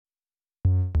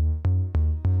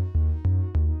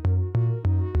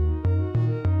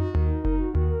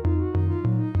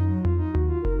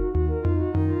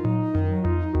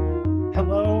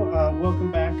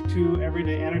to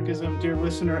Everyday Anarchism, dear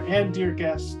listener and dear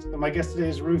guest. My guest today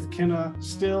is Ruth Kinna,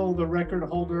 still the record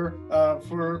holder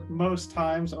for most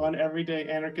times on Everyday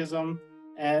Anarchism.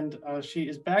 And she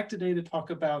is back today to talk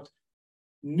about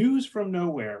News from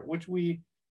Nowhere, which we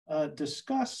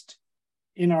discussed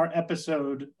in our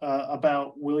episode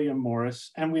about William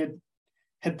Morris. And we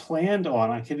had planned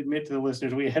on, I can admit to the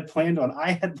listeners, I had planned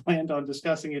on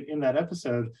discussing it in that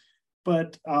episode.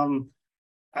 But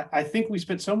I think we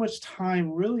spent so much time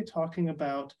really talking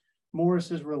about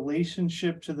Morris's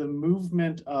relationship to the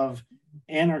movement of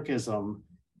anarchism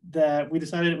that we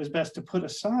decided it was best to put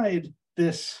aside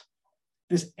this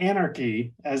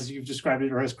anarchy, as you've described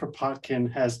it, or as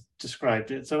Kropotkin has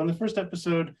described it. So in the first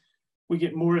episode, we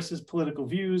get Morris's political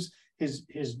views,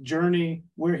 his journey,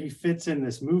 where he fits in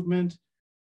this movement.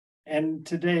 And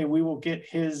today we will get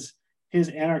his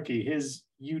anarchy, his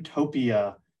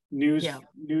utopia,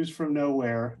 news from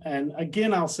nowhere. And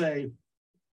again, I'll say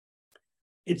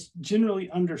it's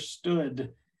generally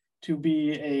understood to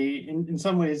be in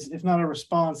some ways, if not a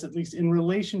response, at least in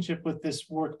relationship with this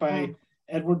work by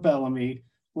Edward Bellamy,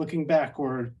 Looking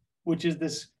Backward, which is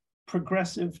this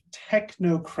progressive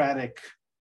technocratic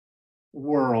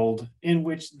world in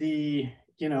which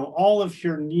all of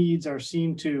your needs are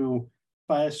seen to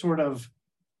by a sort of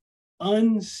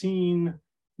unseen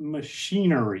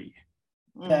machinery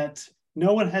that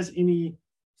no one has any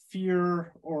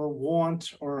fear or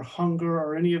want or hunger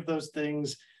or any of those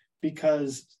things,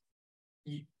 because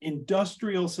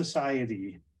industrial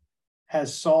society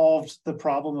has solved the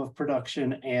problem of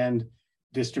production and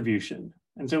distribution.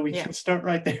 And so we can start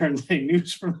right there and say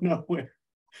News from Nowhere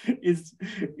is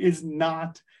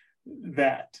not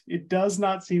that. It does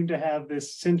not seem to have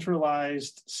this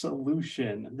centralized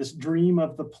solution, this dream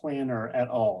of the planner at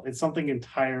all. It's something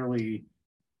entirely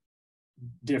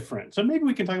different. So maybe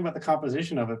we can talk about the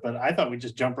composition of it, but I thought we'd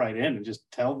just jump right in and just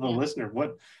tell the listener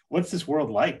what's this world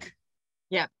like.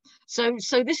 Yeah. So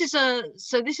this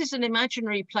is an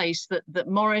imaginary place that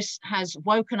Morris has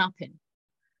woken up in.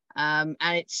 And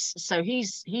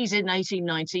he's in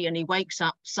 1890 and he wakes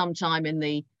up sometime in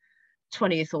the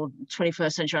 20th or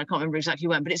 21st century. I can't remember exactly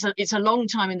when, but it's a long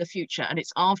time in the future, and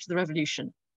it's after the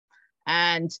revolution.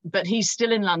 But he's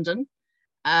still in London.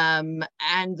 And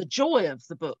the joy of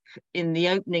the book in the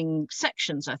opening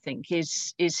sections, I think,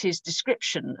 is his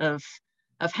description of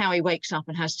how he wakes up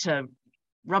and has to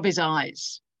rub his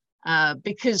eyes,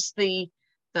 because the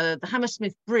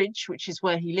Hammersmith Bridge, which is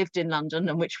where he lived in London,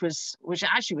 and which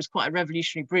actually was quite a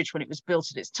revolutionary bridge when it was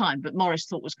built at its time, but Morris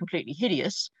thought was completely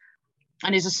hideous,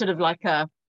 and is a sort of like a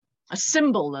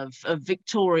symbol of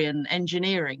Victorian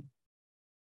engineering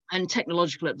and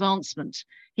technological advancement.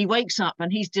 He wakes up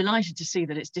and he's delighted to see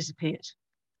that it's disappeared,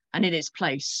 and in its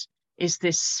place is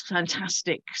this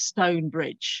fantastic stone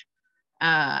bridge.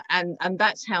 And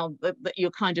that's how that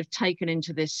you're kind of taken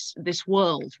into this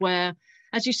world where,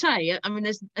 as you say, I mean,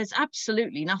 there's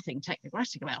absolutely nothing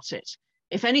technocratic about it.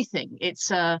 If anything,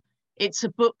 it's a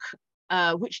book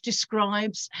which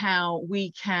describes how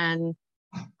we can,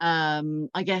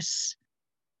 I guess,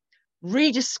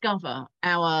 rediscover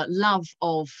our love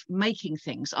of making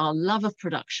things, our love of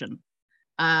production,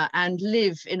 and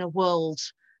live in a world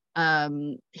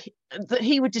that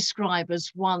he would describe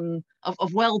as one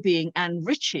of well-being and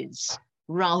riches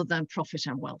rather than profit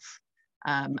and wealth.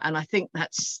 And I think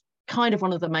that's kind of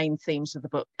one of the main themes of the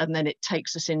book. And then it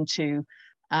takes us into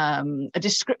a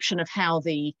description of how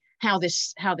this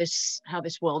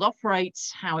world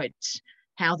operates, how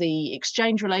the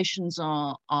exchange relations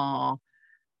are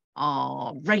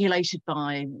regulated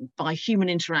by human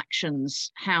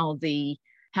interactions, how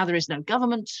there is no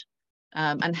government,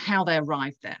 and how they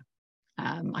arrived there.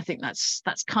 I think that's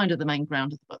kind of the main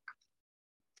ground of the book.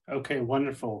 Okay,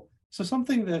 wonderful. So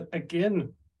something that,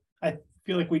 again, I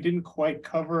feel like we didn't quite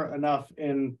cover enough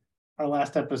in our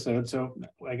last episode. So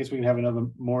I guess we can have another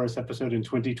Morris episode in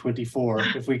 2024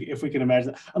 if we can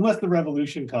imagine that, unless the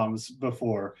revolution comes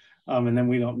before, and then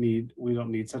we don't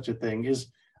need such a thing.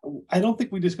 I don't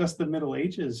think we discussed the Middle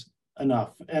Ages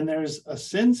enough, and there's a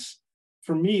sense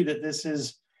for me that this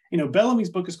is,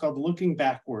 Bellamy's book is called Looking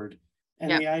Backward,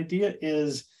 and the idea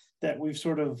is that we've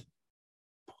sort of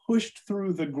pushed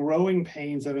through the growing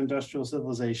pains of industrial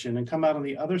civilization and come out on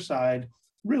the other side,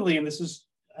 really, and this is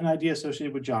an idea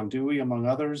associated with John Dewey, among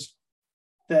others,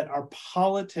 that our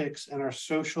politics and our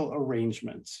social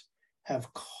arrangements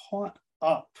have caught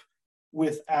up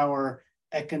with our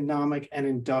economic and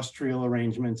industrial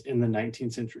arrangements in the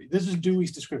 19th century. This is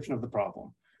Dewey's description of the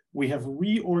problem. We have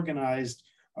reorganized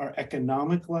our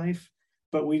economic life,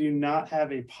 but we do not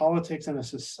have a politics and a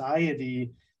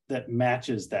society that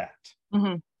matches that.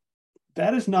 Mm-hmm.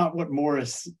 That is not what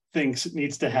Morris thinks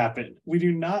needs to happen. We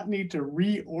do not need to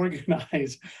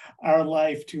reorganize our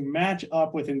life to match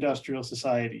up with industrial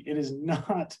society. It is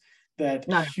not that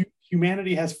No.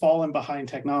 Humanity has fallen behind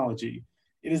technology.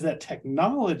 It is that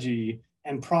technology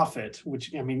and profit,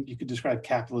 which, I mean, you could describe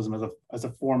capitalism as a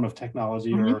form of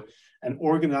technology, mm-hmm. or an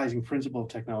organizing principle of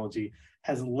technology,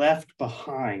 has left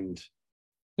behind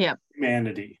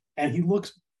humanity. And he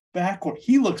looks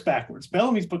backwards.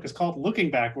 Bellamy's book is called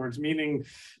Looking Backwards, meaning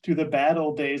to the bad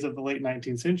old days of the late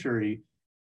 19th century.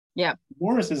 Yeah.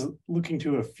 Morris is looking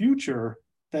to a future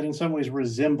that in some ways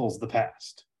resembles the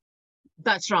past.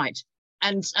 That's right.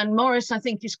 And Morris, I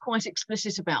think, is quite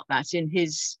explicit about that in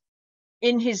his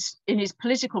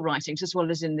political writings, as well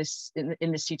as in this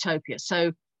utopia.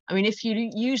 So, I mean, if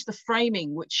you use the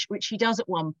framing, which he does at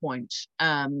one point,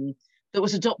 that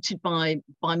was adopted by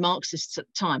Marxists at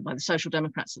the time, by the Social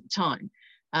Democrats at the time,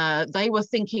 they were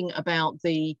thinking about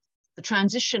the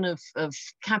transition of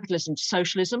capitalism to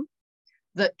socialism,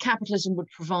 that capitalism would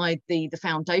provide the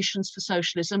foundations for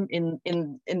socialism in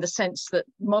the sense that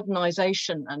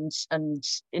modernization and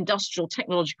industrial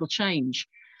technological change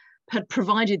had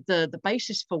provided the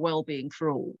basis for well-being for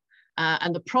all.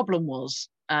 And the problem was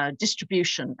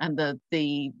distribution and the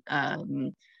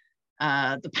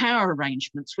power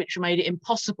arrangements, which made it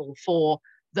impossible for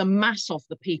the mass of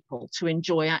the people to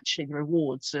enjoy actually the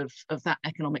rewards of that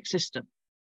economic system.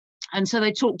 And so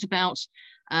they talked about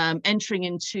entering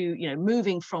into,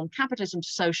 moving from capitalism to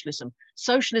socialism,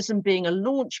 socialism being a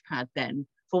launch pad then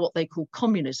for what they call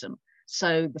communism.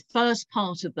 So the first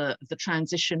part of the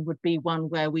transition would be one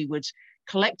where we would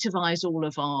collectivize all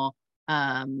of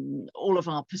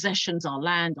our possessions, our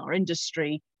land, our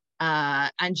industry,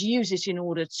 and use it in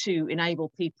order to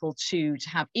enable people to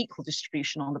have equal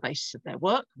distribution on the basis of their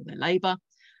work or their labor.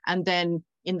 And then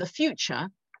in the future,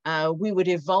 we would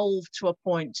evolve to a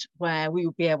point where we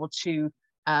would be able to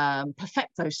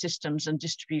perfect those systems and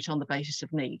distribute on the basis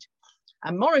of need.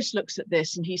 And Morris looks at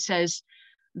this and he says,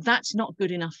 that's not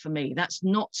good enough for me. That's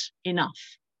not enough,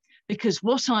 because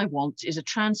what I want is a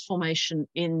transformation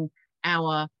in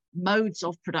our modes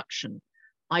of production.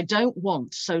 I don't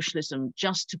want socialism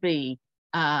just to be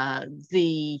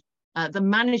the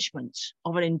management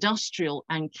of an industrial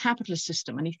and capitalist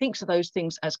system. And he thinks of those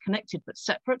things as connected but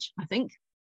separate, I think.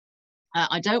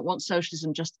 I don't want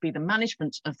socialism just to be the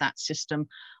management of that system.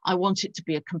 I want it to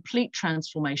be a complete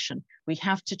transformation. We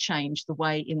have to change the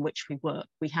way in which we work.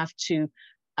 We have to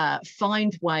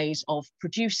find ways of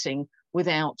producing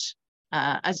without,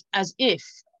 as if,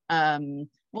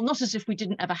 not as if we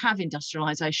didn't ever have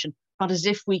industrialization, but as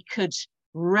if we could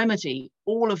remedy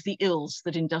all of the ills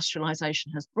that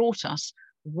industrialization has brought us,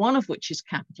 one of which is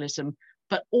capitalism,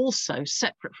 but also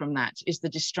separate from that is the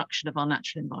destruction of our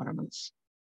natural environments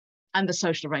and the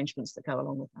social arrangements that go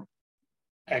along with that.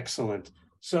 Excellent.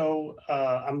 So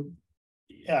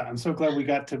I'm so glad we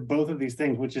got to both of these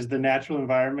things, which is the natural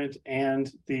environment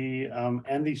and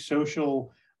the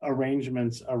social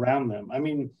arrangements around them. I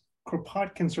mean,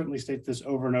 Kropotkin certainly states this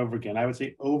over and over again. I would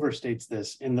say overstates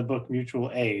this in the book Mutual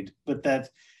Aid, but that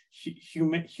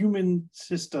human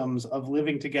systems of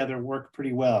living together work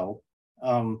pretty well.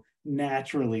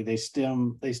 Naturally, they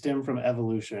stem from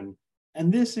evolution,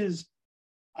 and this is,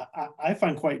 I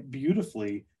find, quite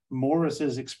beautifully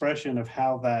Morris's expression of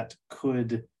how that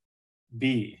could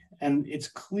be. And it's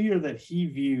clear that he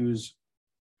views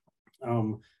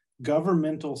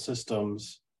governmental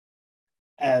systems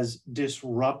as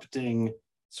disrupting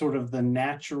sort of the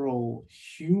natural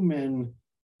human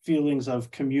feelings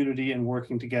of community and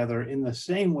working together in the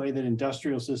same way that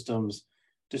industrial systems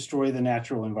destroy the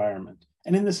natural environment.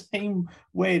 And in the same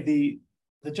way, the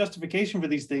justification for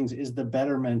these things is the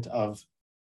betterment of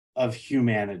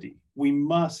humanity. We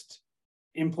must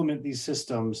implement these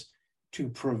systems to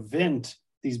prevent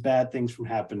these bad things from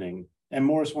happening. And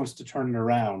Morris wants to turn it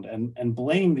around and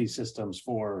blame these systems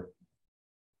for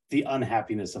the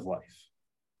unhappiness of life.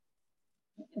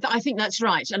 I think that's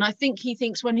right. And I think he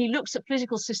thinks, when he looks at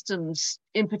political systems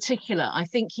in particular, I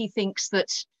think he thinks that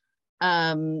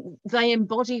they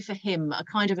embody for him a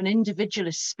kind of an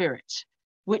individualist spirit,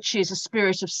 which is a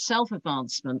spirit of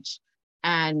self-advancement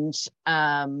and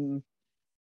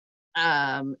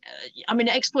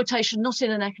exploitation, not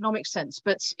in an economic sense,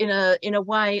 but in a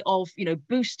way of,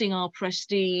 boosting our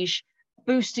prestige,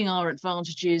 boosting our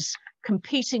advantages,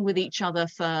 competing with each other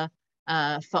for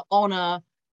honor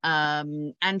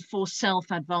and for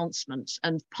self-advancement.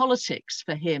 And politics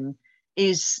for him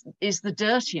is the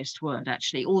dirtiest word,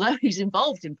 actually. Although he's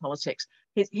involved in politics,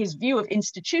 his view of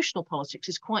institutional politics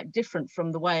is quite different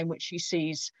from the way in which he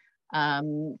sees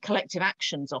collective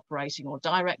actions operating, or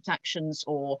direct actions,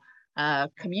 or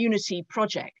community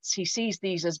projects. He sees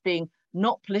these as being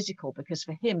not political, because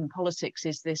for him, politics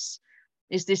is this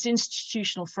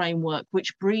institutional framework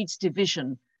which breeds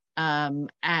division, and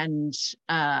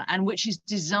which is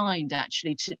designed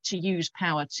actually to use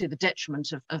power to the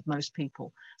detriment of most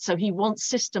people. So he wants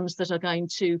systems that are going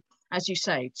to, as you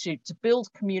say, to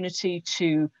build community,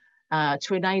 to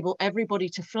enable everybody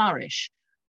to flourish,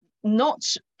 not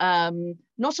on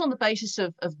the basis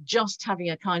of just having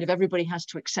a kind of everybody has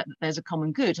to accept that there's a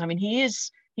common good. I mean, he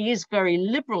is very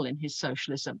liberal in his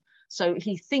socialism. So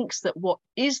he thinks that what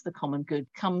is the common good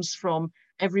comes from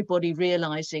everybody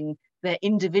realizing their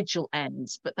individual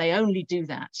ends, but they only do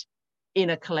that in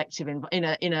a collective, in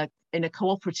a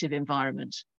cooperative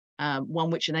environment, one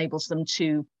which enables them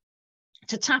to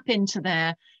tap into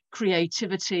their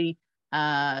creativity,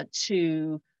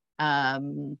 to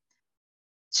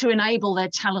enable their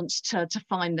talents to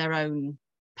find their own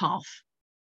path.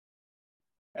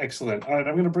 Excellent. All right,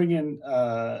 I'm going to bring in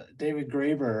David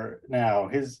Graeber now.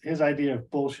 His idea of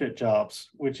bullshit jobs,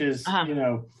 which is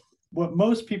what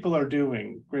most people are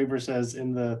doing. Graeber says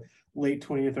in the late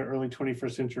 20th or early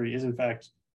 21st century is in fact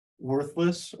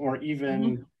worthless or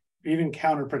even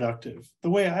counterproductive. The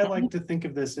way I like to think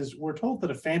of this is we're told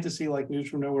that a fantasy like News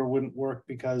from Nowhere wouldn't work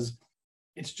because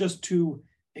it's just too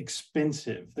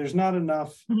expensive. There's not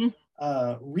enough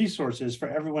resources for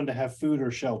everyone to have food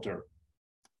or shelter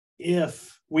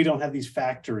if we don't have these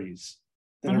factories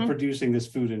that are producing this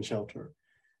food and shelter.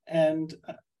 And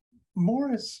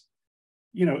Morris,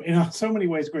 in so many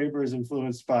ways, Graeber is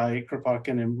influenced by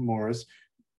Kropotkin and Morris.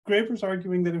 Graeber's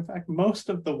arguing that, in fact, most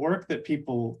of the work that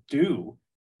people do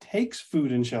takes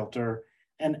food and shelter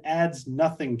and adds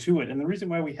nothing to it. And the reason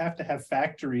why we have to have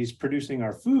factories producing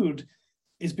our food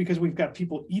is because we've got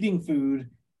people eating food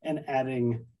and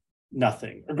adding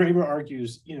nothing. Or Graeber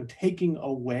argues, taking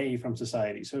away from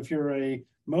society. So if you're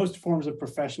most forms of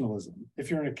professionalism, if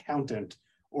you're an accountant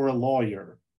or a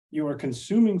lawyer, you are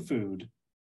consuming food,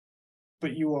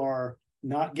 but you are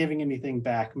not giving anything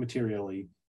back materially.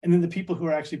 And then the people who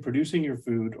are actually producing your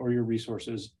food or your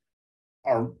resources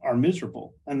are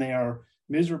miserable, and they are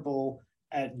miserable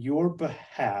at your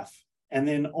behalf, and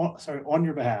then on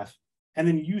your behalf. And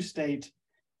then you state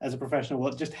as a professional,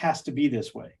 well, it just has to be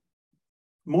this way.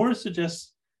 Morris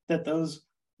suggests that those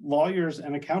lawyers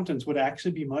and accountants would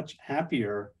actually be much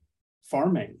happier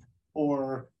farming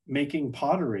or making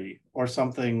pottery or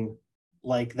something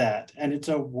like that. And it's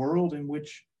a world in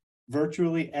which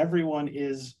virtually everyone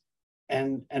is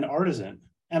an artisan.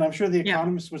 And I'm sure the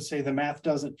economists would say the math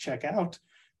doesn't check out,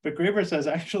 but Graeber says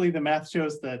actually the math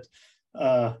shows that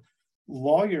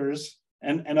lawyers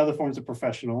and other forms of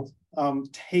professionals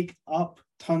take up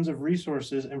tons of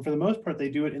resources, and for the most part, they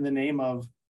do it in the name of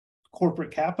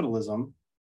corporate capitalism,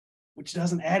 which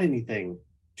doesn't add anything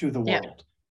to the world.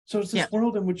 So it's this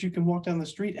world in which you can walk down the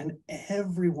street and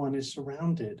everyone is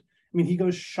surrounded. I mean, he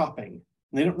goes shopping,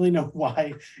 and they don't really know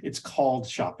why it's called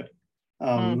shopping.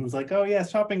 It's like, oh yeah,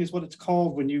 shopping is what it's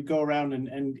called when you go around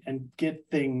and get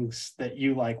things that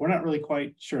you like. We're not really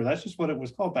quite sure. That's just what it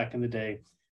was called back in the day.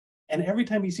 And every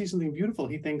time he sees something beautiful,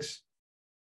 he thinks,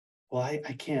 well,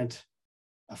 I can't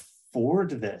afford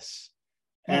this.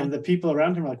 And the people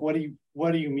around him are like, what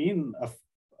do you mean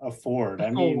afford?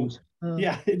 I mean,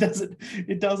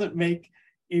 it doesn't make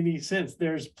any sense.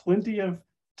 There's plenty of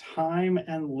time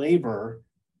and labor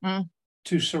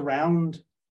to surround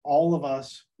all of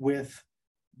us with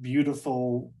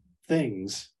beautiful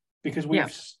things, because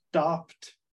we've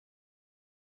stopped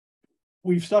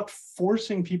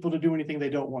forcing people to do anything they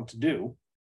don't want to do.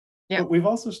 But we've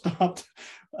also stopped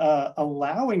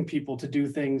allowing people to do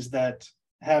things that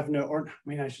have no, or I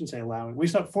mean, I shouldn't say allowing. We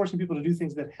stopped forcing people to do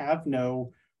things that have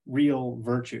no real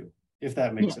virtue, if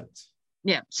that makes sense.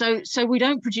 Yeah. So we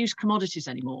don't produce commodities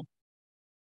anymore.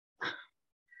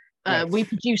 We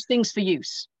produce things for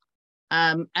use,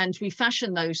 and we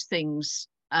fashion those things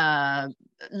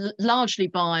largely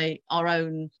by our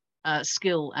own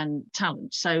skill and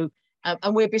talent. So,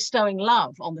 and we're bestowing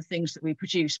love on the things that we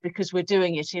produce because we're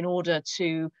doing it in order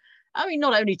to, I mean,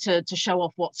 not only to show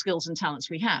off what skills and talents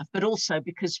we have, but also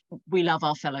because we love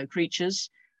our fellow creatures,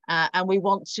 and we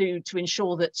want to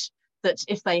ensure that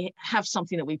if they have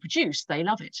something that we produce, they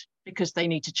love it because they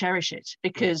need to cherish it,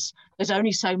 because there's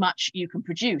only so much you can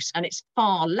produce, and it's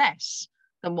far less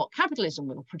than what capitalism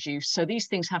will produce. So these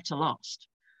things have to last.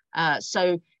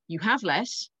 So you have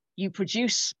less, you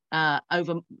produce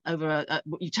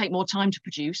you take more time to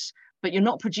produce, but you're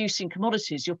not producing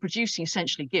commodities, you're producing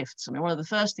essentially gifts. I mean, one of the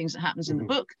first things that happens in the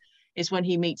book is when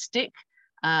he meets Dick,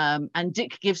 and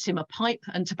Dick gives him a pipe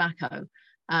and tobacco.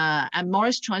 And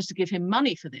Morris tries to give him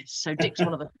money for this. So Dick's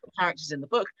one of the characters in the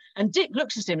book, and Dick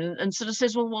looks at him and sort of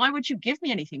says, well, why would you give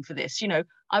me anything for this?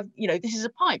 This is a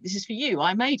pipe. This is for you.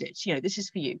 I made it. This is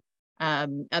for you.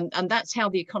 And that's how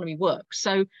the economy works.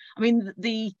 So, in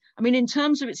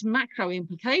terms of its macro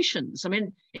implications,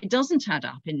 it doesn't add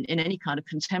up in any kind of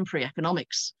contemporary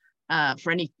economics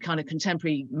for any kind of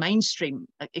contemporary mainstream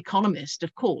economist,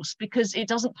 of course, because it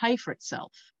doesn't pay for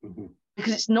itself,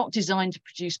 because it's not designed to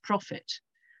produce profit.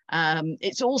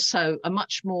 It's also a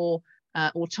much more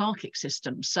autarkic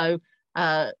system. So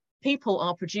people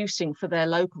are producing for their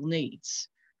local needs.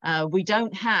 We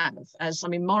don't have,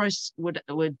 Morris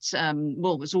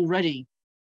was already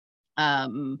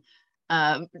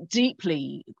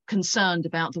deeply concerned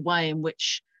about the way in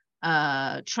which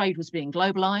trade was being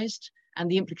globalized and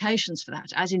the implications for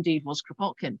that, as indeed was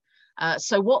Kropotkin.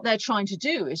 So what they're trying to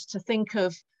do is to think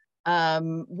of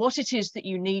what it is that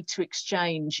you need to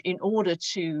exchange in order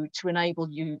to enable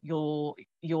your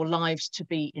lives to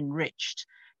be enriched.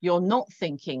 You're not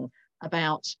thinking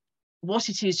about what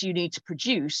it is you need to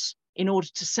produce in order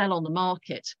to sell on the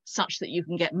market such that you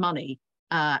can get money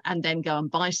and then go and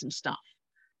buy some stuff.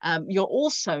 You're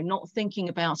also not thinking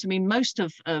about,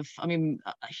 a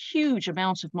huge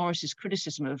amount of Morris's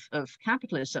criticism of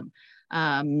capitalism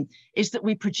is that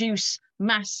we produce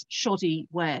mass shoddy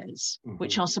wares,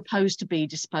 which are supposed to be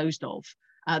disposed of.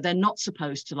 They're not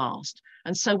supposed to last.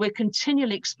 And so we're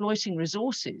continually exploiting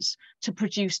resources to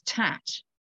produce tat.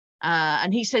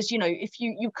 And he says, if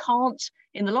you can't,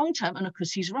 in the long term, and of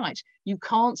course he's right, you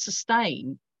can't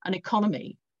sustain an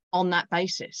economy on that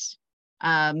basis.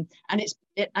 And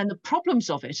the problems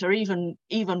of it are even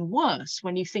worse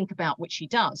when you think about, which he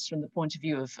does from the point of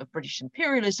view of British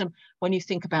imperialism, when you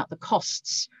think about the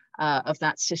costs of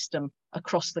that system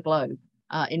across the globe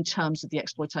in terms of the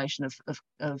exploitation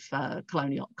of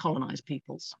colonized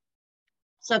peoples.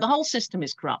 So the whole system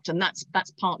is corrupt, and that's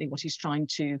partly what he's trying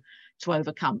to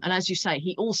overcome. And as you say,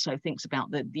 he also thinks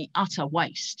about the utter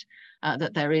waste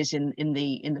that there is in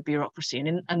the bureaucracy,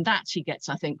 and that he gets,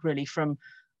 I think, really from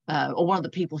or one of the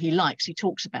people he likes. He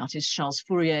talks about is Charles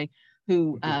Fourier,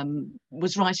 who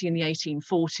was writing in the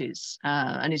 1840s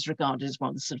and is regarded as one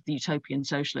of the sort of the utopian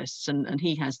socialists. And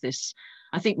he has this,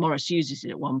 I think Morris uses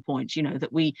it at one point,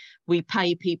 that we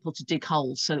pay people to dig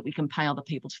holes so that we can pay other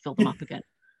people to fill them up again.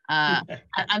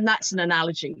 And that's an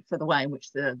analogy for the way in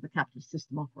which the capitalist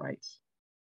system operates.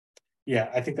 Yeah,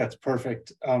 I think that's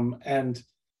perfect. And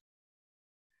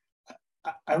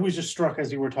I was just struck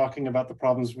as you were talking about the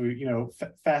problems.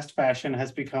 Fast fashion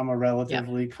has become a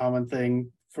relatively common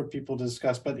thing for people to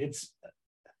discuss, but it's,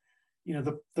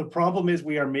 the problem is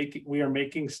we are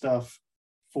making stuff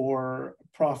for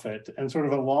profit, and sort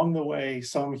of along the way,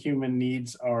 some human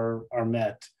needs are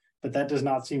met, but that does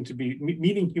not seem to be,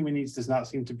 meeting human needs does not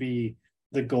seem to be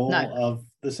the goal of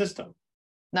the system.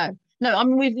 No,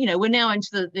 we're now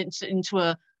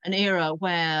into an era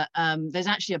where there's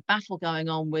actually a battle going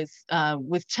on with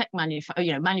tech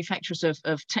manufacturers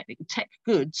of tech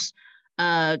goods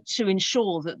to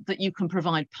ensure that you can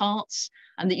provide parts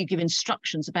and that you give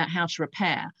instructions about how to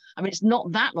repair. It's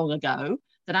not that long ago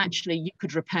that actually you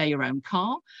could repair your own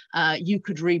car, you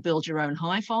could rebuild your own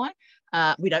hi-fi.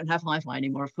 We don't have hi-fi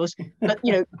anymore, of course, but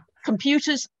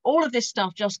computers, all of this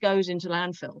stuff just goes into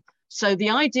landfill. So the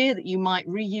idea that you might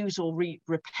reuse or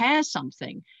repair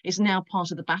something is now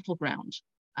part of the battleground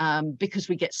because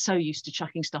we get so used to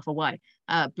chucking stuff away.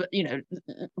 But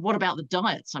what about the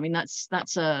diets?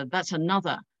 That's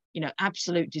another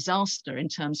absolute disaster in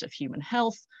terms of human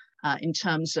health, in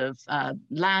terms of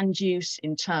land use,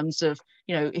 in terms of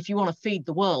if you want to feed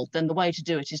the world, then the way to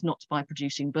do it is not by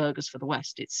producing burgers for the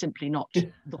West. It's simply not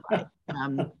the way.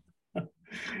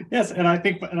 Yes, and I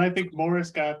think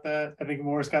Morris got that. I think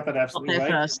Morris got that absolutely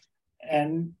right. First.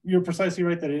 And you're precisely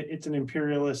right that it's an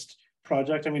imperialist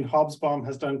project. Hobsbawm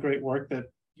has done great work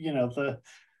that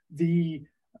the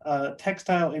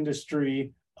textile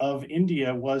industry of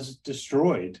India was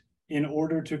destroyed in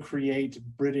order to create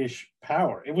British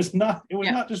power. It was not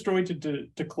destroyed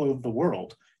to clothe the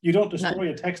world. You don't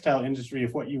destroy a textile industry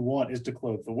if what you want is to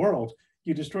clothe the world.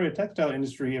 You destroy a textile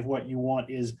industry if what you want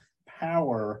is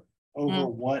power over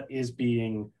what is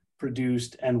being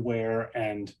produced and where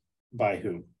and by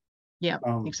who. Yeah,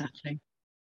 exactly.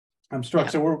 I'm struck.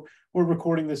 Yeah. So we're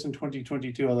recording this in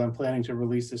 2022, although I'm planning to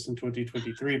release this in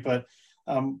 2023. But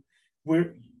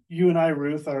you and I,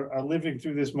 Ruth, are living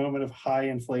through this moment of high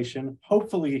inflation.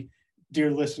 Hopefully,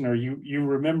 dear listener, you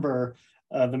remember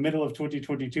the middle of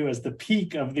 2022 as the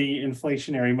peak of the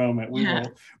inflationary moment.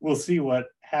 We'll see what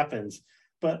happens.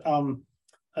 But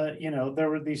there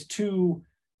were these two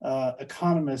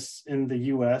economists in the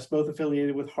US, both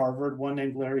affiliated with Harvard, one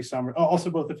named Larry Summers, also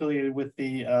both affiliated with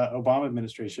the Obama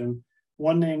administration,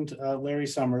 one named Larry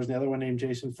Summers, the other one named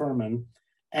Jason Furman.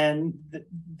 And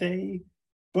they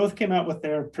both came out with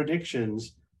their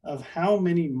predictions of how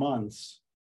many months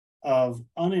of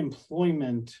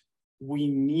unemployment we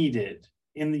needed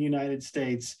in the United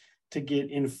States to get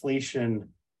inflation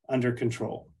under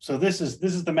control. So this is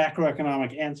the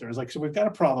macroeconomic answer. It's like, so we've got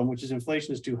a problem, which is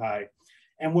inflation is too high.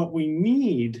 And what we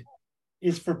need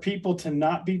is for people to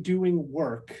not be doing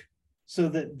work so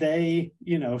that they,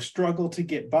 struggle to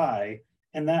get by,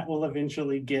 and that will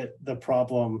eventually get the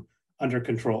problem under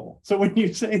control. So when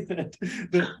you say that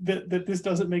this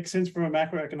doesn't make sense from a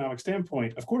macroeconomic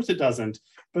standpoint, of course it doesn't.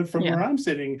 But from where I'm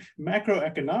sitting,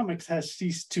 macroeconomics has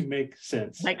ceased to make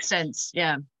sense. Makes sense,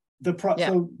 yeah.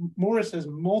 So Morris has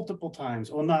multiple times,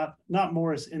 well, not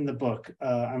Morris in the book.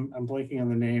 I'm blanking on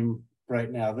the name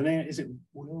right now. The name, is it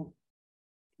Will?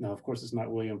 No, of course it's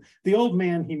not William. The old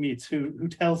man he meets who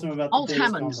tells him about Old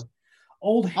Hammond.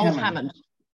 Old Hammond.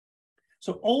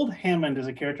 So Old Hammond is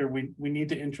a character we need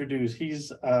to introduce.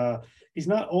 He's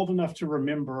not old enough to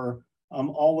remember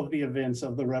all of the events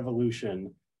of the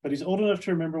Revolution, but he's old enough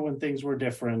to remember when things were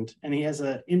different, and he has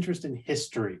an interest in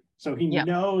history. So he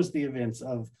knows the events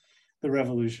of the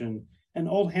Revolution. And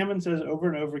Old Hammond says over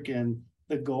and over again,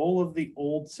 the goal of the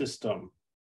old system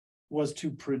was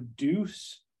to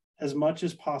produce as much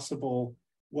as possible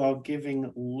while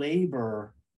giving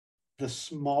labor the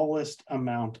smallest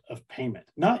amount of payment,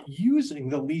 not using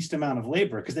the least amount of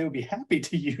labor, because they would be happy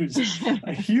to use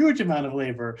a huge amount of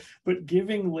labor, but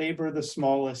giving labor the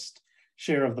smallest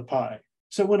share of the pie.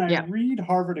 So when I read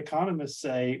Harvard economists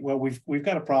say, well, we've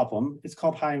got a problem, it's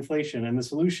called high inflation, and the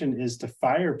solution is to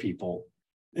fire people,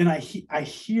 then I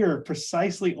hear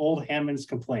precisely Old Hammond's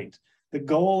complaint. The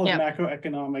goal of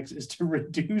macroeconomics is to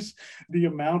reduce the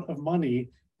amount of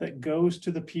money that goes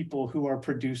to the people who are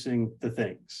producing the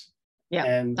things. Yeah,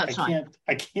 and that's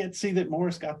I can't see that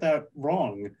Morris got that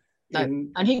wrong. No.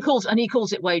 And he calls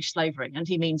it wage slavery, and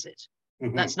he means it.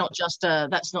 Mm-hmm. That's not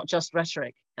just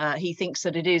rhetoric. He thinks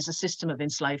that it is a system of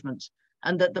enslavement,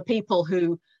 and that the people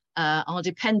who are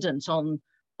dependent on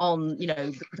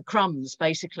the crumbs,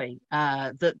 basically,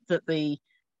 that the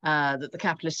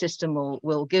capitalist system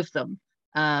will give them,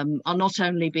 are not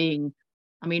only being,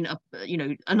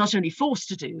 are not only forced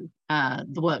to do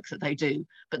the work that they do,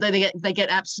 but they get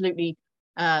absolutely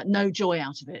no joy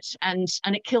out of it, and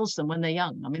it kills them when they're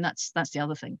young. I mean, that's the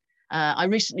other thing. I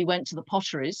recently went to the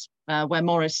potteries where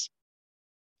Morris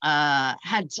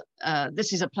had.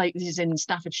 This is in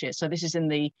Staffordshire, so this is in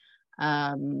the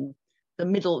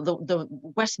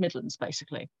West Midlands,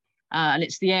 basically. And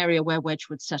it's the area where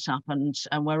Wedgwood set up, and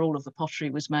where all of the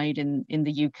pottery was made in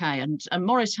the UK. And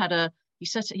Morris had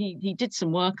he did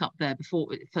some work up there before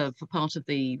for part of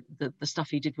the stuff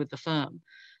he did with the firm.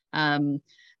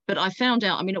 But I found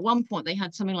out, at one point they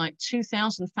had something like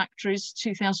 2,000 factories,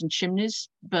 2,000 chimneys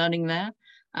burning there,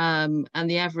 and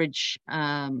the average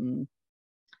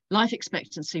life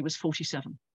expectancy was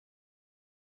 47.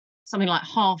 Something like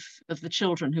half of the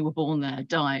children who were born there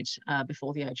died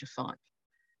before the age of 5.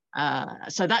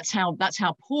 So that's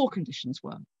how poor conditions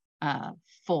were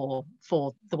for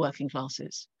the working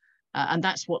classes, and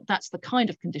that's the kind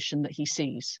of condition that he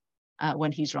sees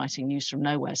when he's writing News from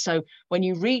Nowhere. So when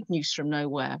you read News from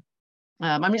Nowhere,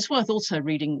 it's worth also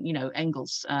reading,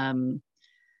 Engels'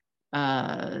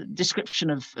 description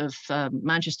of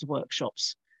Manchester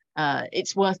workshops.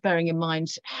 It's worth bearing in mind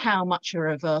how much a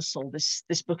reversal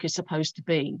this book is supposed to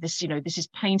be. This is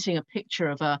painting a picture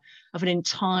of an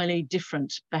entirely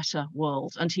different, better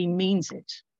world, and he means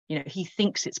it. He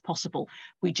thinks it's possible.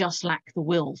 We just lack the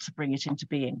will to bring it into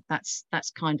being. That's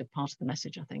kind of part of the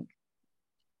message, I think.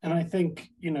 And I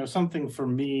think, something for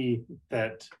me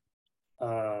that,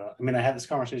 I have this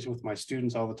conversation with my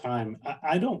students all the time.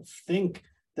 I don't think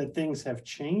that things have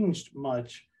changed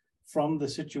much from the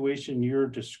situation you're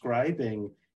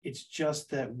describing. It's just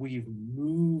that we've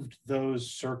moved those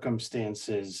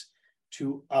circumstances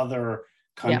to other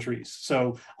countries. Yep.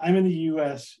 So I'm in the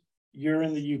US, you're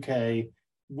in the UK.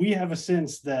 We have a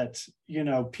sense that,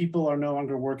 people are no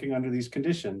longer working under these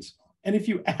conditions. And if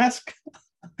you ask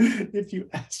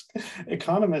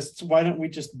economists, why don't we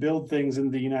just build things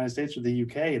in the United States or the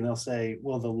UK? And they'll say,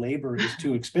 well, the labor is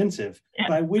too expensive,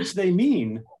 by which they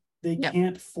mean they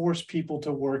can't force people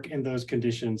to work in those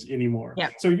conditions anymore.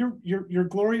 So your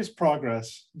glorious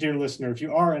progress, dear listener, if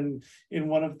you are in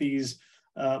one of these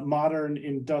modern,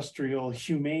 industrial,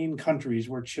 humane countries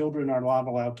where children are not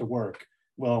allowed to work,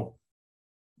 well,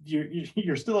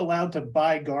 you're still allowed to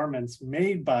buy garments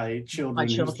made by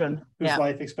children, whose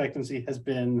life expectancy has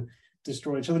been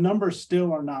destroyed. So the numbers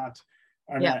still are not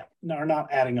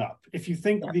adding up. If you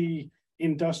think the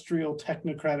industrial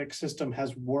technocratic system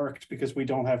has worked because we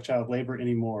don't have child labor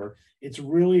anymore, it's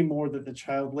really more that the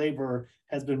child labor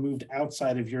has been moved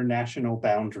outside of your national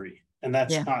boundary, and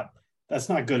that's not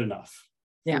good enough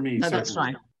for me. No,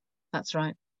 certainly. that's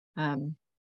right. And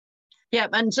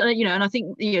and I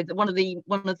think one of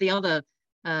the other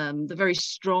the very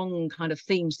strong kind of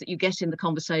themes that you get in the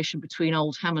conversation between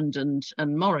old Hammond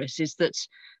and Morris is that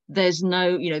there's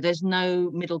no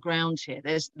middle ground here.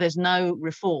 There's no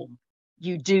reform.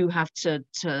 You do have to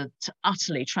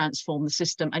utterly transform the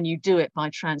system, and you do it by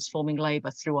transforming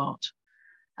labor through art.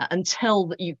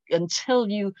 Until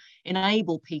you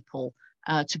enable people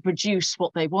to produce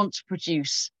what they want to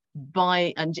produce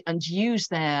and use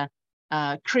their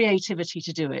creativity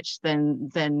to do it,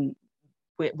 then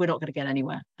we're not going to get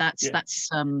anywhere. That's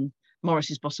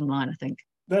Morris's bottom line, I think.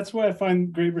 That's why I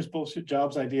find Graeber's bullshit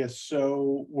jobs idea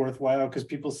so worthwhile, because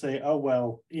people say, oh,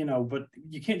 well, but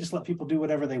you can't just let people do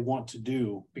whatever they want to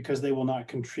do because they will not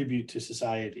contribute to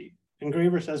society. And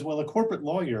Graeber says, well, a corporate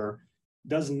lawyer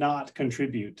does not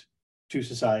contribute to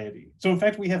society. So in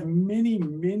fact, we have many,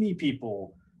 many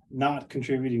people not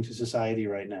contributing to society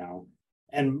right now.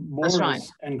 And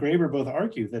Morris and Graeber both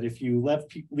argue that if you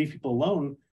leave people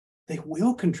alone, they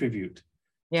will contribute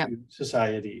to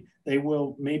society. They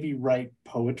will maybe write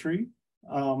poetry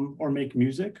or make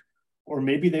music, or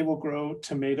maybe they will grow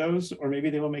tomatoes, or maybe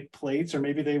they will make plates, or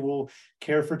maybe they will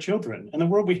care for children. And the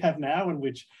world we have now, in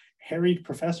which harried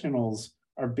professionals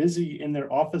are busy in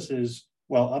their offices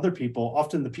while other people,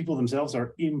 often the people themselves,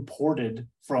 are imported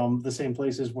from the same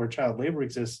places where child labor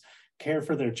exists, care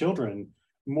for their children.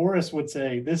 Morris would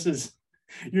say,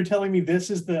 you're telling me this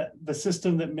is the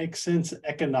system that makes sense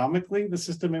economically, the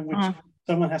system in which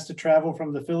someone has to travel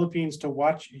from the Philippines to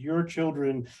watch your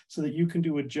children so that you can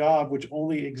do a job which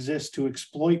only exists to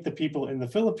exploit the people in the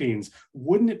Philippines.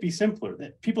 Wouldn't it be simpler?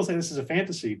 People say this is a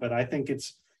fantasy, but I think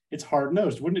it's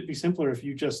hard-nosed. Wouldn't it be simpler if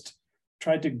you just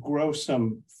tried to grow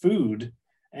some food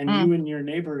and you and your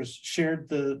neighbors shared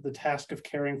the task of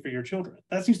caring for your children?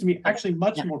 That seems to me actually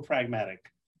much more pragmatic.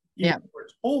 We're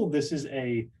told this is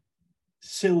a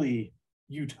silly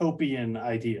utopian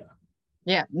idea.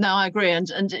 Yeah, no, I agree, and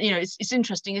it's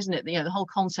interesting, isn't it? The whole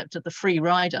concept of the free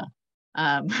rider,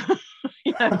 and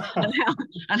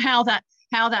how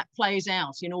that plays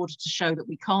out in order to show that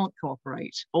we can't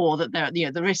cooperate, or that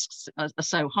the risks are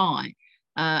so high,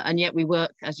 and yet we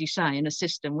work, as you say, in a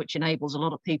system which enables a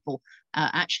lot of people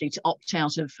actually to opt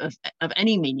out of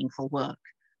any meaningful work,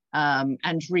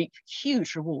 and reap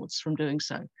huge rewards from doing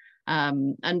so.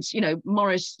 And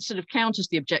Morris sort of counters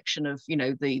the objection of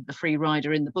the free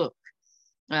rider in the book.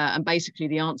 And basically,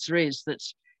 the answer is that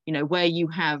where you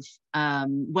have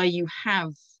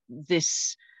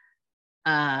this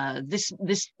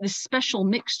special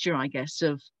mixture, I guess,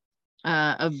 of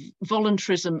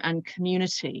voluntarism and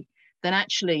community, then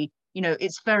actually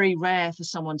it's very rare for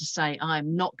someone to say,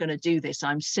 I'm not going to do this.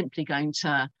 I'm simply going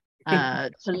to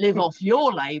live off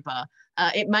your labour.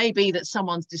 It may be that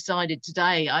someone's decided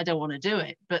today, I don't want to do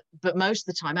it, but most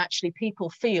of the time, actually, people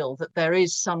feel that there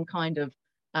is some kind of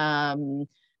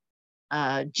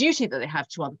duty that they have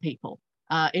to other people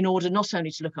in order not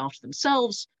only to look after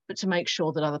themselves, but to make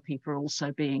sure that other people are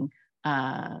also being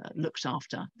looked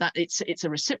after. That it's a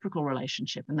reciprocal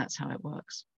relationship, and that's how it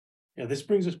works. Yeah, this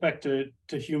brings us back to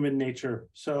human nature.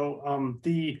 So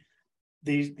the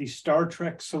Star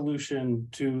Trek solution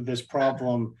to this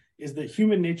problem is that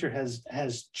human nature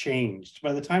has changed.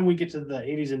 By the time we get to the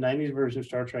 80s and 90s version of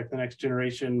Star Trek, The Next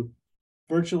Generation,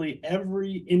 virtually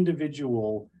every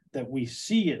individual that we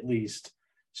see, at least,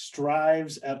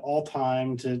 strives at all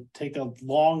time to take a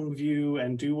long view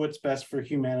and do what's best for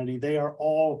humanity. They are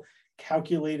all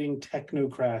calculating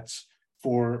technocrats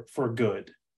for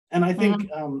good. And I think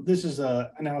this is an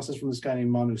analysis from this guy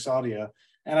named Manu Sadia,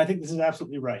 and I think this is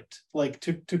absolutely right. Like,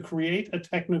 to create a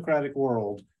technocratic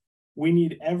world, we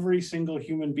need every single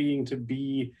human being to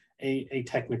be a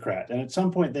technocrat. And at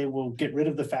some point, they will get rid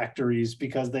of the factories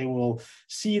because they will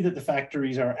see that the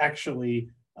factories are actually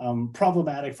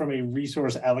problematic from a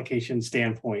resource allocation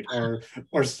standpoint,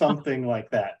 or something like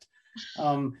that.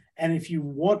 And if you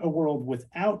want a world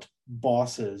without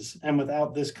bosses and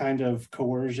without this kind of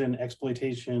coercion,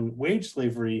 exploitation, wage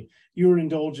slavery, you're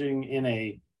indulging in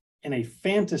a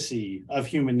fantasy of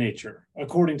human nature,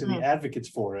 according to the advocates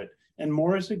for it. And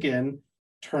Morris, again,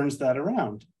 turns that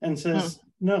around and says,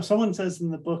 no, someone says in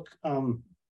the book,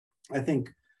 I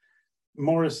think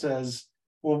Morris says,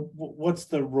 well, what's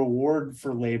the reward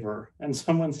for labor? And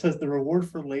someone says the reward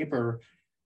for labor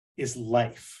is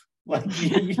life. Like,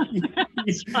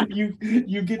 Right.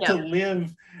 you get to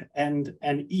live and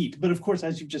eat. But of course,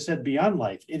 as you just said, beyond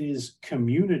life, it is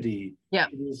community, it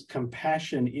is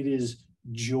compassion, it is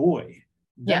joy.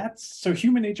 That's so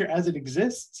human nature as it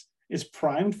exists is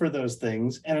primed for those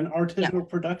things, and an artisanal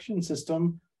production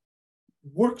system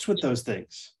works with those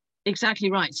things. Exactly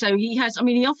right. So he has, I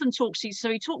mean, he often talks,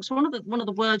 he talks, one of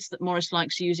the words that Morris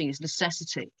likes using is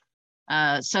necessity.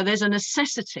 So there's a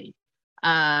necessity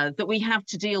that we have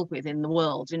to deal with in the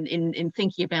world in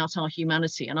thinking about our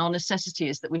humanity, and our necessity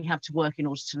is that we have to work in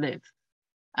order to live.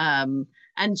 And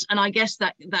I guess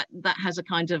that has a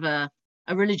kind of a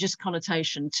religious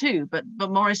connotation too, but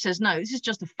Morris says, no, this is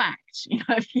just a fact. You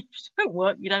know, if you don't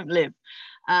work, you don't live.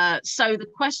 So the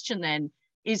question then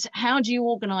is, how do you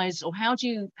organize, or how do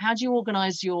you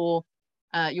organize your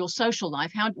social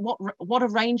life? What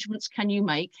arrangements can you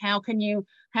make? How can you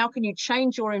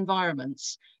change your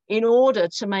environments in order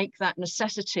to make that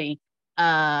necessity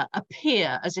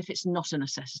appear as if it's not a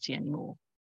necessity anymore?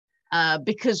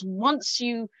 Because once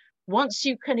you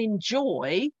can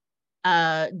enjoy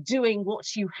doing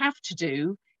what you have to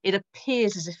do, it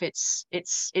appears as if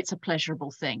it's a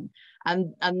pleasurable thing.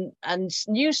 And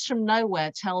News from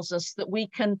Nowhere tells us that we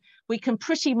can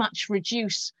pretty much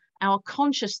reduce our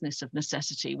consciousness of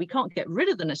necessity. We can't get rid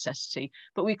of the necessity,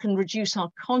 but we can reduce our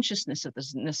consciousness of the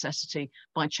necessity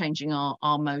by changing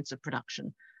our modes of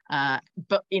production.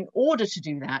 But in order to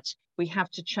do that, we have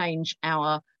to change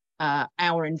our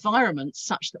environment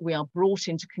such that we are brought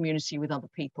into community with other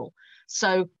people.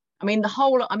 So, I mean,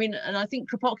 and I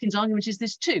think Kropotkin's argument is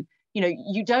this too. You know,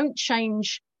 you don't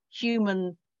change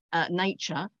human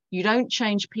nature. You don't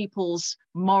change people's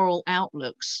moral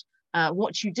outlooks.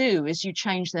 What you do is you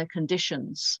change their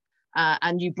conditions,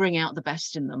 and you bring out the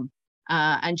best in them,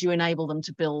 and you enable them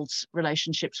to build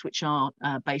relationships which are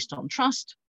based on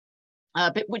trust,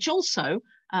 but which also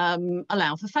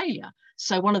allow for failure.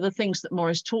 So one of the things that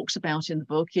Morris talks about in the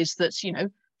book is that, you know,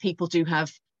 people do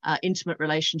have intimate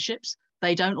relationships.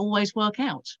 They don't always work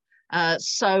out.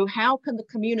 So how can the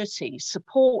community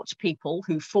support people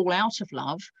who fall out of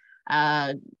love,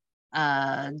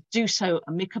 do so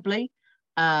amicably,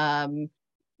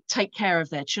 take care of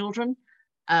their children?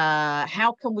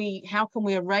 How can we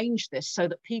arrange this so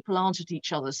that people aren't at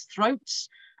each other's throats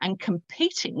and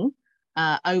competing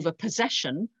over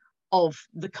possession of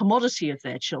the commodity of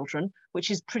their children, which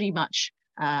is pretty much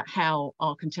how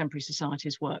our contemporary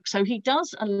societies work. So he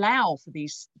does allow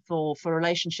for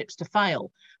relationships to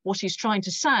fail. What he's trying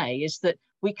to say is that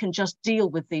we can just deal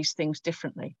with these things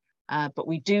differently. But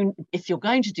we do, if you're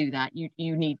going to do that,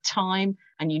 you need time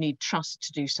and you need trust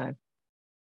to do so.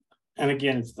 And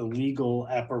again, it's the legal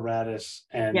apparatus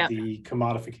and the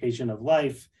commodification of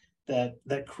life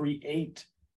that create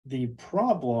the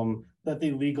problem that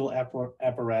the legal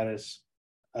apparatus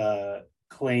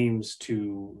claims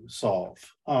to solve.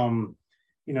 You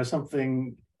know,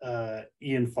 something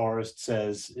Ian Forrest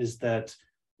says is that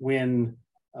when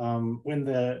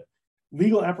the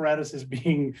legal apparatus is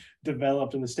being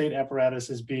developed and the state apparatus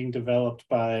is being developed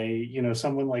by, you know,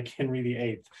 someone like Henry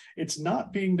VIII, it's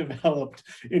not being developed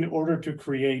in order to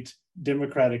create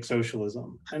democratic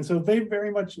socialism. And so they very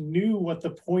much knew what the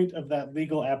point of that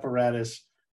legal apparatus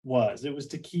was. It was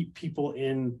to keep people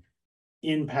in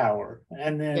power.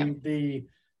 And then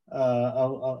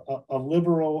a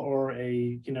liberal or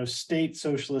a, you know, state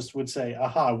socialist would say,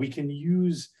 aha, we can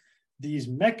use these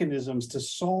mechanisms to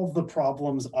solve the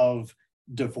problems of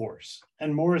divorce.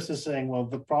 And Morris is saying, well,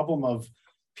 the problem of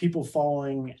people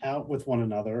falling out with one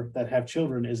another that have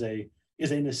children is a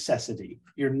necessity.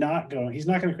 He's not going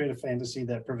to create a fantasy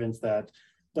that prevents that.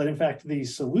 But in fact, the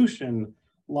solution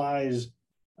lies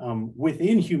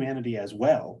within humanity as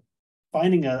well.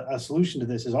 Finding a solution to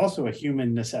this is also a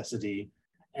human necessity.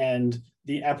 And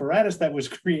the apparatus that was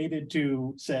created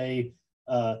to say,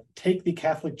 take the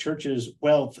Catholic Church's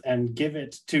wealth and give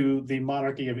it to the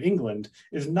monarchy of England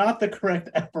is not the correct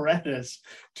apparatus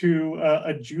to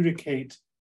adjudicate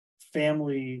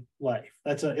family life.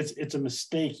 It's a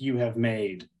mistake you have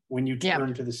made when you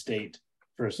turn to the state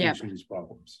for a solution to these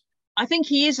problems. I think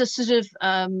he is a sort of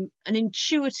an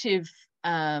intuitive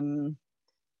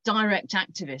direct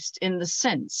activist in the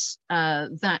sense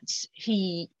that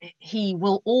he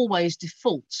will always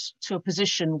default to a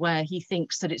position where he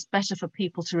thinks that it's better for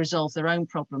people to resolve their own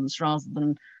problems rather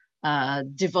than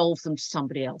devolve them to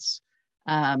somebody else.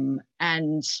 So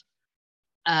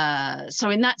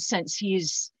in that sense, he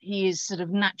is sort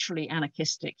of naturally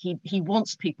anarchistic. He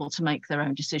wants people to make their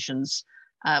own decisions.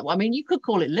 I mean, you could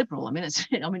call it liberal. I mean, it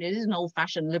is an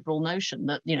old-fashioned liberal notion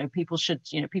that, you know, people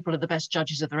are the best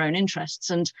judges of their own interests.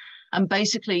 And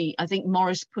basically, I think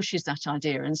Morris pushes that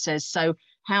idea and says, so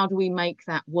how do we make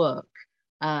that work?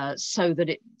 so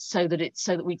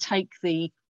that we take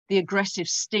the aggressive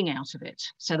sting out of it,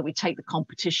 so that we take the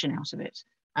competition out of it.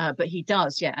 But he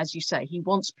does, yeah, as you say, he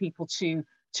wants people to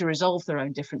resolve their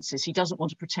own differences. He doesn't want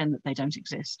to pretend that they don't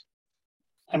exist.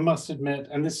 I must admit,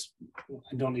 and this,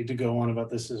 I don't need to go on about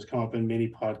this, has come up in many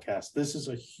podcasts. This is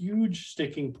a huge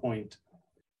sticking point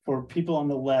for people on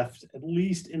the left, at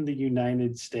least in the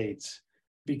United States,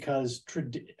 because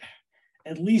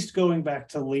at least going back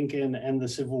to Lincoln and the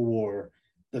Civil War,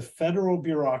 the federal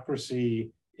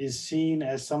bureaucracy is seen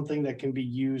as something that can be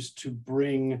used to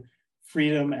bring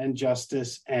freedom and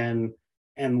justice and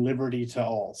liberty to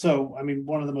all. So, I mean,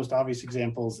 one of the most obvious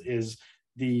examples is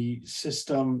the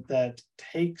system that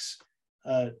takes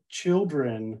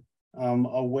children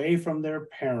away from their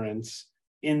parents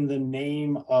in the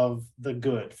name of the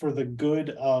good, for the good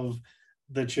of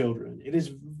the children. It is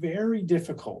very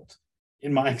difficult,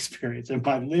 in my experience, in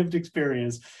my lived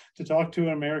experience, to talk to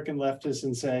an American leftist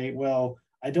and say, well,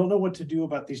 I don't know what to do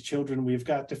about these children. We've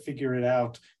got to figure it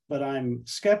out. But I'm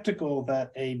skeptical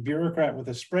that a bureaucrat with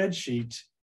a spreadsheet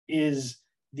is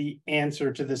the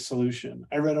answer to this solution.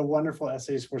 I read a wonderful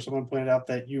essay where someone pointed out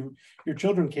that your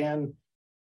children can,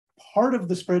 part of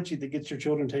the spreadsheet that gets your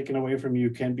children taken away from you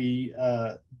can be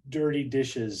dirty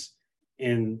dishes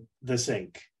in the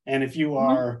sink. And if you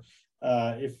are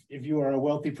if you are a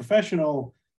wealthy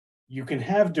professional, you can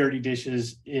have dirty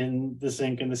dishes in the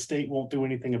sink and the state won't do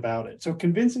anything about it. So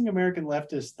convincing American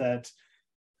leftists that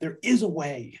there is a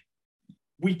way,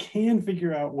 we can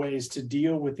figure out ways to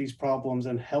deal with these problems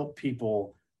and help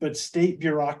people, but state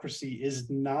bureaucracy is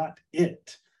not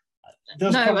it.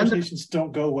 Those conversations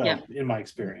don't go well, in my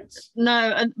experience.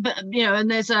 No, but and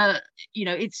there's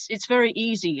it's very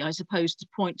easy, I suppose, to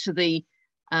point to the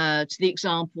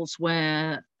examples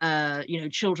where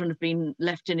children have been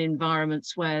left in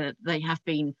environments where they have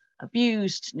been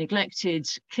abused, neglected,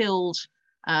 killed.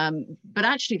 But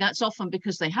actually, that's often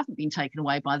because they haven't been taken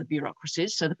away by the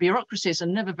bureaucracies. So the bureaucracies are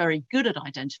never very good at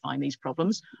identifying these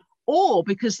problems, or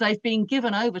because they've been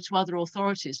given over to other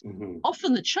authorities,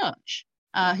 often the church,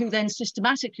 who then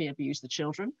systematically abuse the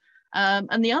children.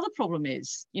 And the other problem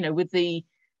is, with the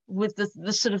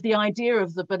sort of the idea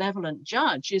of the benevolent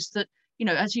judge is that,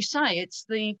 as you say, it's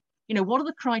what are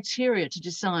the criteria to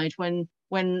decide when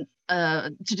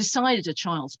to decide a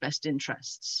child's best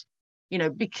interests?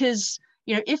 Because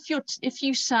if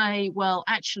you say, well,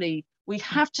 actually, we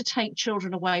have to take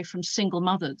children away from single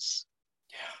mothers.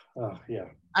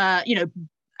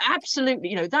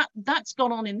 Absolutely. That's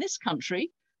gone on in this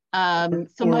country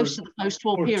for most of the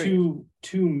post-war period.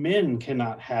 Two men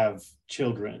cannot have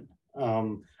children.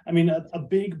 I mean, a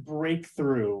big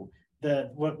breakthrough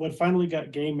that what finally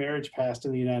got gay marriage passed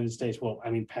in the United States,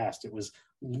 passed, it was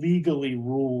legally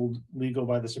ruled legal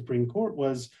by the Supreme Court,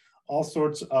 was all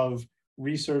sorts of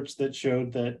research that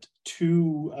showed that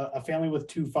a family with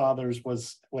two fathers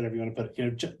was, whatever you want to put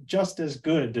it, just as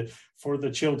good for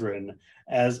the children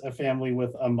as a family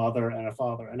with a mother and a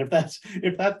father. And if that's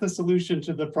the solution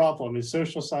to the problem, is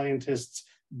social scientists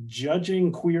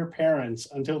judging queer parents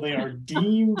until they are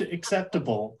deemed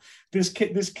acceptable, this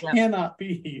cannot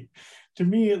be, to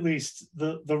me at least,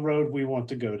 the road we want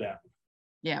to go down.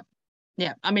 Yeah,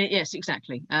 I mean, yes,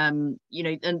 exactly. And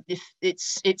if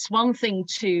it's one thing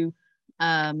to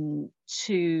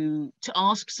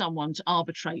ask someone to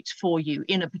arbitrate for you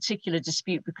in a particular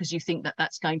dispute because you think that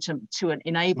that's going to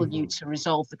enable you to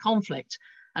resolve the conflict,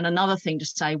 and another thing to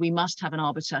say we must have an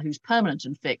arbiter who's permanent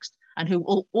and fixed and who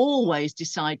will always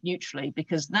decide neutrally,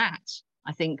 because that,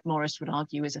 I think Morris would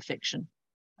argue, is a fiction.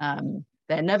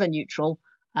 They're never neutral,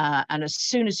 and as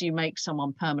soon as you make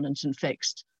someone permanent and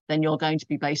fixed, then you're going to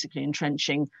be basically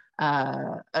entrenching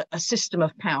a system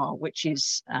of power which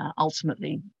is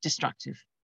ultimately destructive.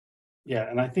 Yeah,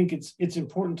 and I think it's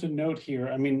important to note here,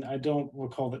 I mean, I don't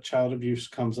recall that child abuse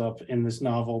comes up in this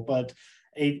novel, but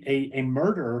a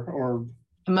murder or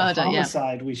a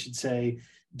homicide, we should say,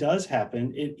 does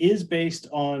happen. It is based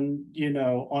on,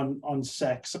 on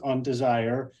sex, on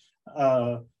desire.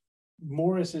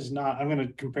 Morris is not, I'm going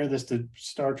to compare this to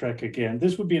Star Trek again.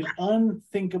 This would be an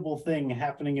unthinkable thing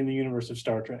happening in the universe of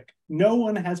Star Trek. No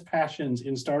one has passions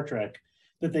in Star Trek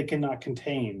that they cannot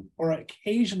contain, or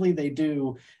occasionally they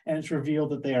do, and it's revealed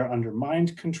that they are under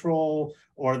mind control,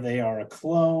 or they are a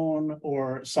clone,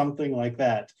 or something like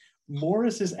that.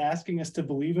 Morris is asking us to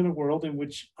believe in a world in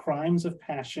which crimes of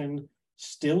passion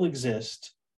still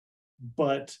exist,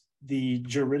 but the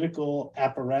juridical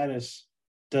apparatus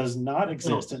does not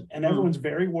exist. And everyone's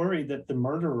very worried that the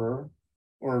murderer,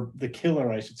 or the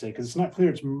killer, I should say, because it's not clear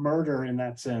it's murder in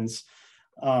that sense.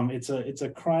 It's a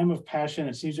crime of passion.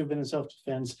 It seems to have been in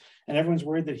self-defense, and everyone's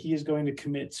worried that he is going to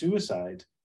commit suicide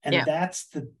And Yeah. that's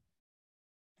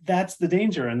the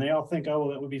danger. And they all think, oh, well,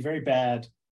 that would be very bad.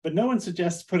 But no one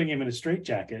suggests putting him in a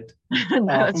straitjacket. No,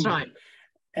 that's right.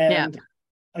 Yeah.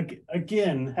 And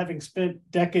again, having spent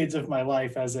decades of my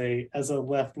life as a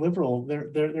left liberal,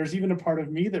 there's even a part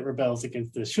of me that rebels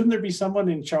against this. Shouldn't there be someone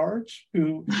in charge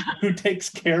who takes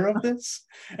care of this?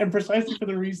 And precisely for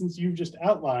the reasons you've just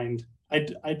outlined,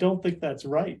 I don't think that's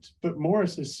right. But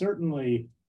Morris is certainly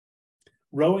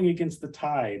rowing against the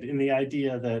tide in the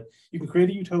idea that you can create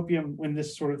a utopia when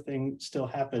this sort of thing still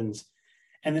happens,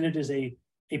 and then it is a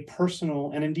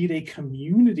personal and indeed a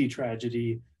community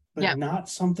tragedy, but Yeah. not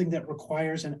something that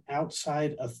requires an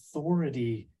outside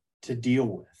authority to deal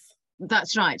with.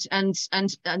 That's right. And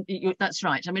that's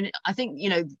right. I mean, I think,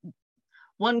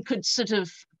 one could sort of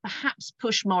perhaps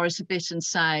push Morris a bit and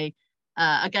say,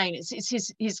 again, it's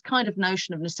his kind of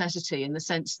notion of necessity, in the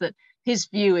sense that his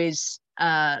view is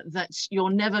that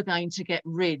you're never going to get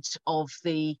rid of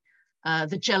the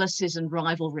jealousies and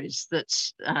rivalries that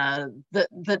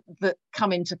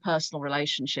come into personal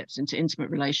relationships, into intimate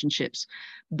relationships.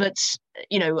 But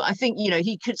I think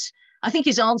I think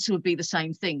his answer would be the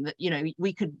same thing, that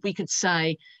we could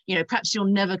say, perhaps you're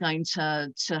never going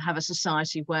to have a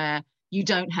society where you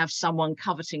don't have someone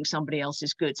coveting somebody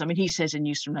else's goods. I mean, he says in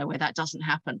News from Nowhere that doesn't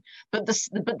happen, but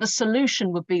the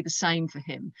solution would be the same for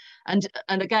him. And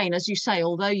again, as you say,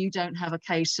 although you don't have a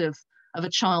case of a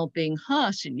child being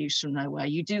hurt in News from Nowhere,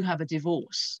 you do have a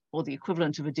divorce, or the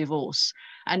equivalent of a divorce,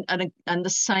 and the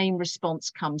same response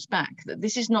comes back, that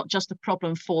this is not just a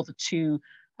problem for the two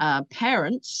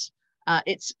parents.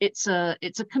 It's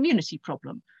a community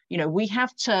problem. We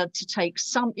have to take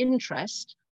some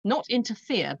interest, not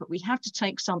interfere, but we have to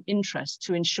take some interest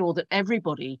to ensure that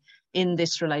everybody in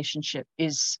this relationship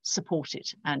is supported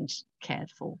and cared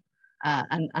for.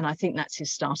 And I think that's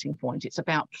his starting point. It's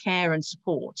about care and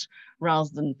support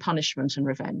rather than punishment and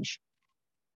revenge.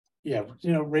 Yeah,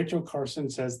 Rachel Carson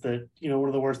says that, one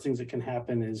of the worst things that can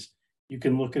happen is you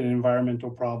can look at an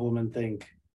environmental problem and think,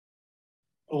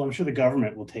 oh, I'm sure the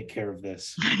government will take care of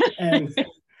this.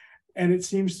 And it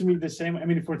seems to me the same. I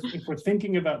mean, if we're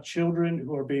thinking about children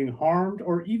who are being harmed,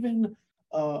 or even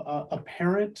a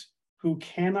parent who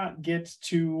cannot get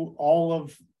to all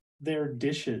of their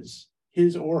dishes,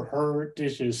 his or her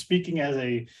dishes, speaking as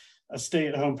a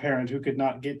stay-at-home parent who could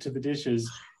not get to the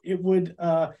dishes, it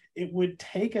would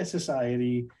take a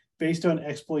society based on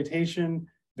exploitation,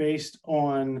 based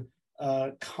on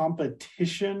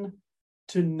competition,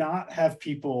 to not have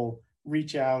people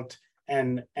reach out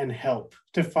and help,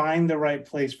 to find the right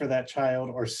place for that child,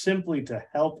 or simply to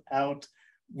help out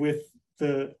with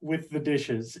the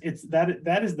dishes. It's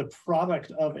that is the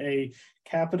product of a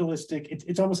capitalistic,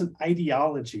 it's almost an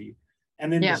ideology.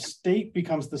 And then the state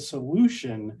becomes the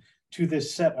solution to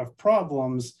this set of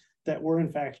problems that were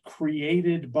in fact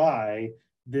created by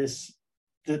this,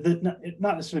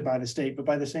 not necessarily by the state, but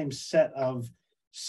by the same set of